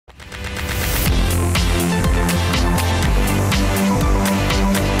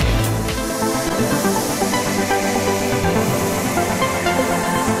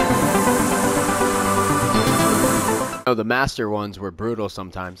Oh, the master ones were brutal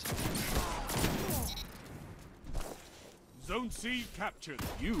sometimes. Zone C captured.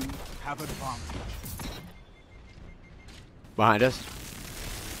 You have advantage. Behind us.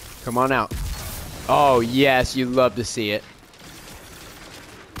 Come on out. Oh, yes, you love to see it.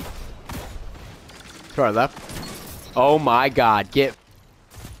 To our left. Oh my god, get...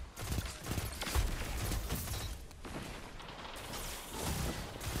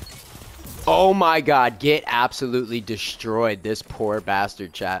 Oh my god, get absolutely destroyed, this poor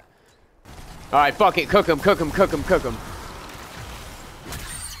bastard, chat. Alright, fuck it, cook him, cook him, cook him, cook him.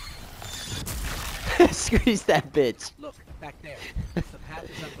 Squeeze that bitch. Look, back there. The path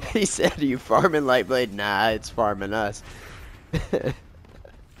is unblocked. He said, are you farming Lightblade? Nah, it's farming us.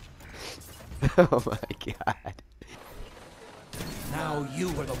 Oh my god. Now you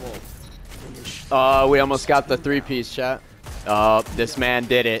are the wolf. Finish. Oh, we almost got the 3-piece, chat. Oh, this man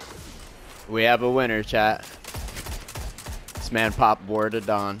did it. We have a winner, chat. This man popped Ward of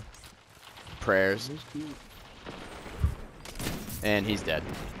Dawn. Prayers. And he's dead.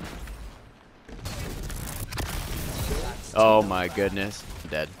 Oh my goodness.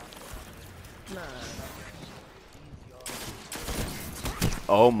 Dead.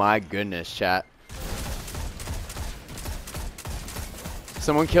 Oh my goodness, chat.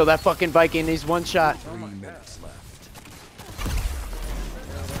 Someone kill that fucking Viking. He's one shot. 3 minutes left.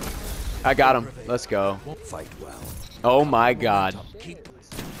 I got him. Let's go. Fight well. Oh my god. Keep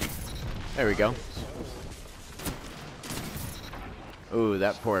There we go. Ooh,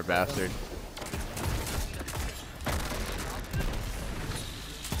 that poor bastard.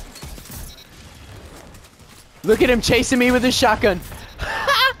 Look at him chasing me with his shotgun.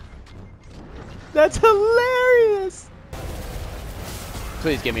 That's hilarious.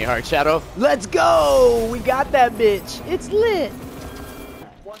 Please give me a heart, Shadow. Let's go. We got that bitch. It's lit.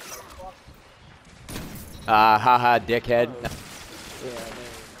 Haha, dickhead.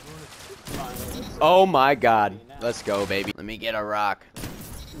 Oh my god. Let's go, baby. Let me get a rock.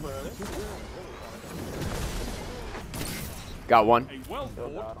 Got one. A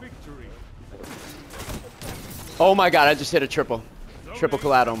well-fought victory. Oh my god, I just hit a triple. Triple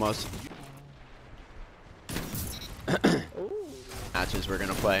collab almost. Matches we're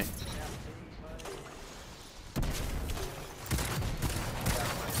gonna play.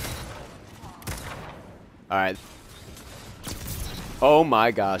 Alright. Oh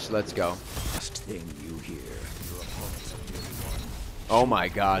my gosh, let's go. last thing you hear. Your opponents are nearly won. Oh my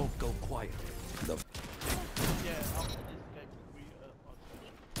god. Won't go quietly. The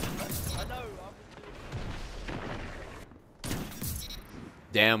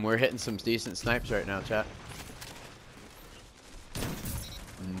Damn, we're hitting some decent snipes right now, chat.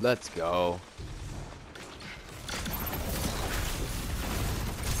 Let's go.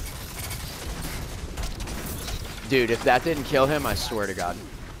 Dude, if that didn't kill him, I swear to God.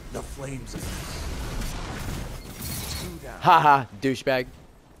 the flames of 2 down. Haha, douchebag.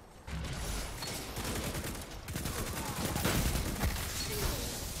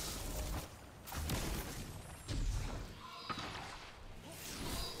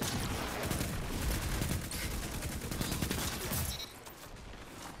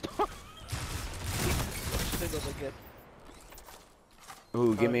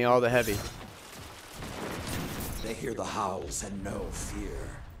 Ooh, give me all the heavy. They hear the howls and no fear.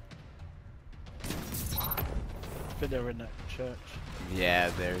 But they're in that church. Yeah,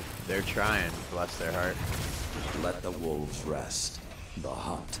 they're trying, bless their heart. Let the wolves rest. The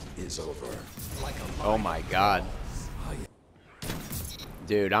hunt is over. Oh my god.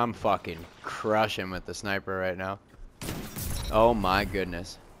 Dude, I'm fucking crushing with the sniper right now. Oh my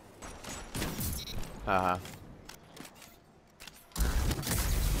goodness. Haha.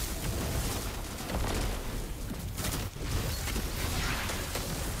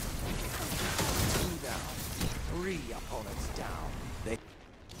 Opponents down.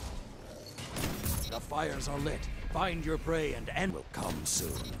 The fires are lit. Find your prey and end will come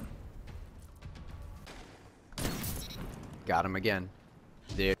soon. Got him again.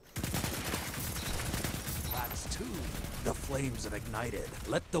 Dude. That's 2. The flames have ignited.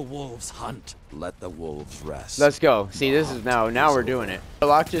 Let the wolves hunt. Let the wolves rest. Let's go. See, this is now we're doing it.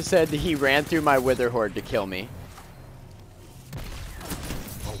 Warlock just said that he ran through my wither horde to kill me.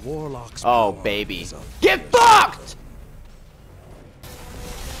 A warlock's Oh, power baby. is a Get fierce fucked!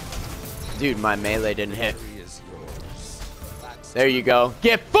 Dude, my melee didn't hit. victory is yours. There you go.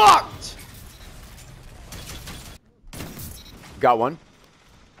 Get fucked! Got one.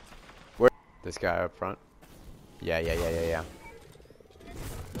 Where? This guy up front. Yeah.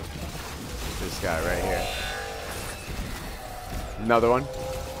 This guy right here. Another one.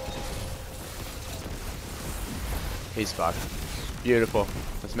 He's fucked. Beautiful.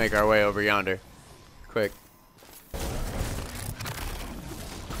 Let's make our way over yonder. Quick.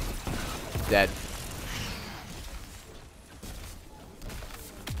 Dead.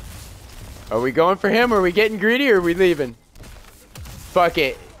 Are we going for him? Are we getting greedy or are we leaving? Fuck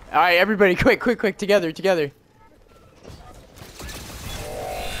it. Alright, everybody, quick, quick, quick. Together, together.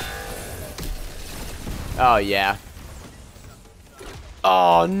 Oh, yeah.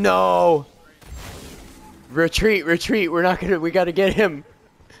 Oh, no. Retreat, retreat. We're not gonna, we gotta get him.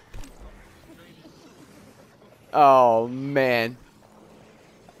 Oh, man.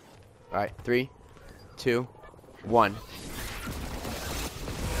 Alright, 3, 2, 1.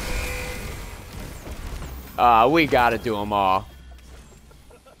 We gotta do them all.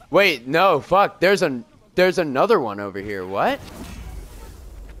 Wait, no, fuck. There's another one over here. What?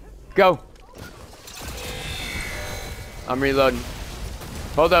 Go. I'm reloading.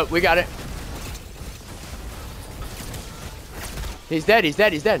 Hold up, we got it. He's dead, he's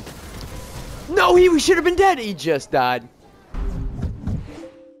dead, he's dead. No, he should have been dead. He just died.